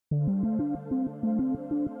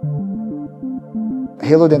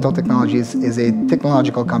Halo Dental Technologies is a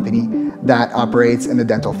technological company that operates in the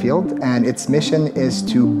dental field, and its mission is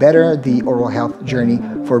to better the oral health journey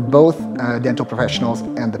for both dental professionals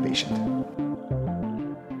and the patient.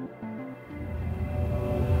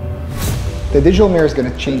 The digital mirror is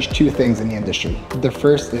going to change two things in the industry. The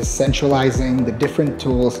first is centralizing the different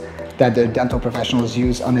tools that the dental professionals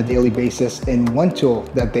use on a daily basis in one tool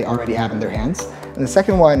that they already have in their hands. And the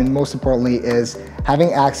second one, and most importantly, is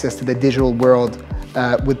having access to the digital world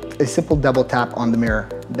with a simple double tap on the mirror.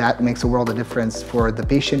 That makes a world of difference for the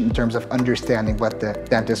patient in terms of understanding what the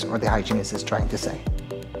dentist or the hygienist is trying to say.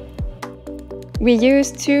 We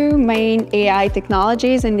use two main AI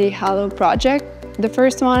technologies in the Halo project. The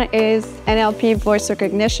first one is NLP voice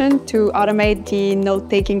recognition to automate the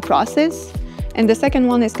note-taking process. And the second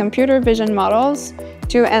one is computer vision models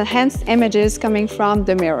to enhance images coming from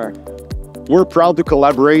the mirror. We're proud to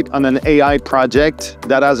collaborate on an AI project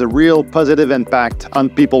that has a real positive impact on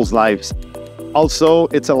people's lives. Also,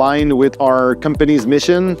 it's aligned with our company's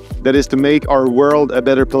mission, that is to make our world a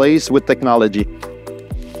better place with technology.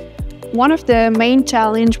 One of the main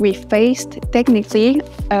challenges we faced technically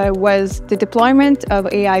was the deployment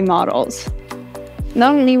of AI models.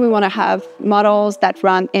 Not only we want to have models that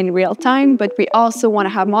run in real time, but we also want to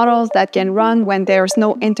have models that can run when there's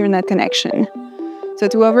no internet connection. So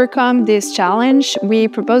to overcome this challenge, we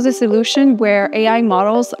propose a solution where AI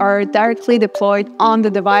models are directly deployed on the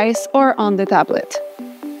device or on the tablet.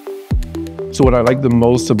 So what I like the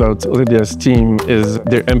most about Olivia's team is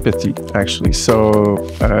their empathy, actually. So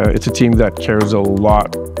it's a team that cares a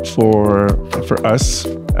lot for us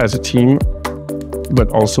as a team, but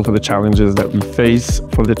also for the challenges that we face,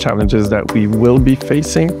 for the challenges that we will be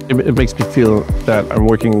facing. It makes me feel that I'm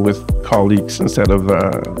working with colleagues instead of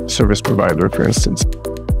a service provider, for instance.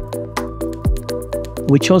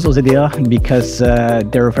 We chose Ozidia because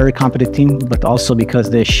they're a very competent team, but also because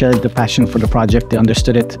they shared the passion for the project, they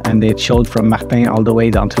understood it, and it showed from Martin all the way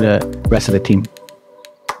down to the rest of the team.